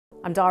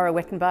I'm Dara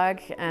Wittenberg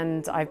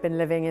and I've been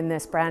living in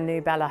this brand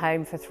new Bella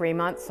home for 3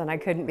 months and I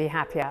couldn't be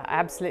happier. I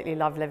absolutely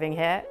love living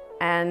here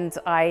and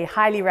I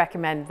highly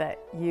recommend that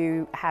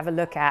you have a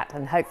look at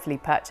and hopefully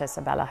purchase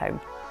a Bella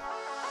home.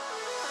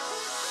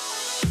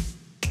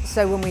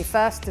 So when we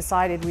first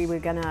decided we were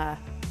going to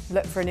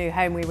look for a new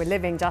home, we were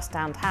living just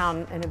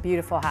downtown in a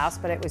beautiful house,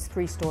 but it was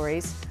 3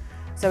 stories.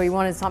 So we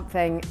wanted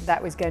something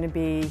that was going to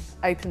be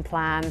open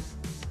plan,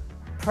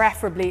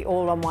 preferably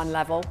all on one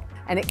level.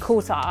 And it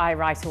caught our eye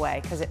right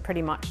away because it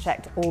pretty much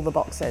checked all the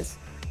boxes.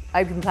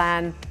 Open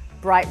plan,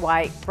 bright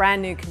white,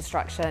 brand new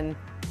construction,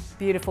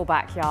 beautiful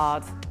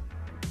backyard,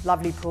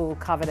 lovely pool,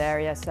 covered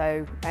area.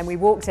 And we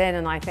walked in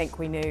and I think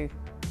we knew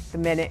the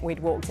minute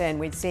we'd walked in.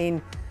 We'd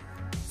seen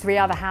 3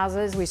 other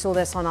houses. We saw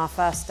this on our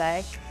first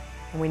day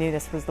and we knew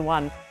this was the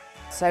one.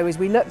 So as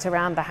we looked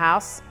around the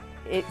house,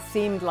 it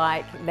seemed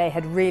like they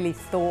had really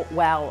thought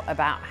well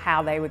about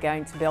how they were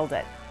going to build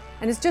it.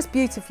 And it's just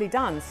beautifully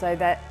done so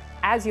that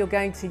as you're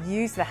going to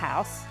use the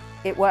house,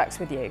 it works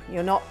with you.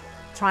 You're not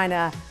trying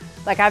to,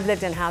 like I've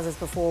lived in houses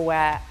before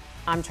where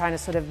I'm trying to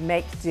sort of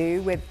make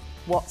do with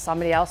what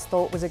somebody else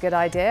thought was a good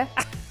idea.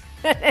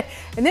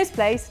 In this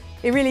place,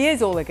 it really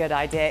is all a good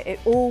idea. It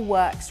all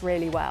works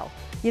really well.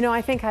 You know,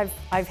 I think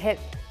I've hit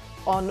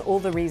on all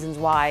the reasons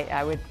why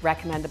I would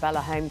recommend a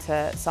Bella home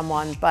to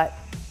someone, but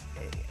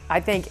I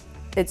think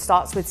it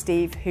starts with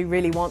Steve, who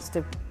really wants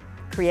to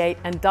create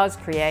and does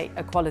create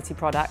a quality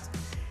product.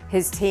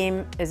 His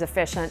team is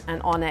efficient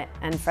and on it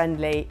and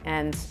friendly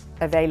and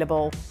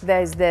available.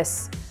 There's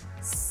this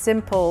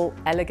simple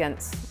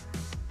elegance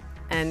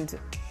and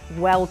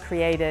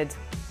well-created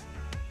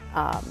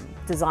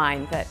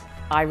design that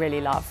I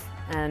really love.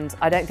 And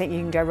I don't think you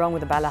can go wrong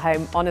with a Bella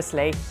home,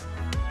 honestly.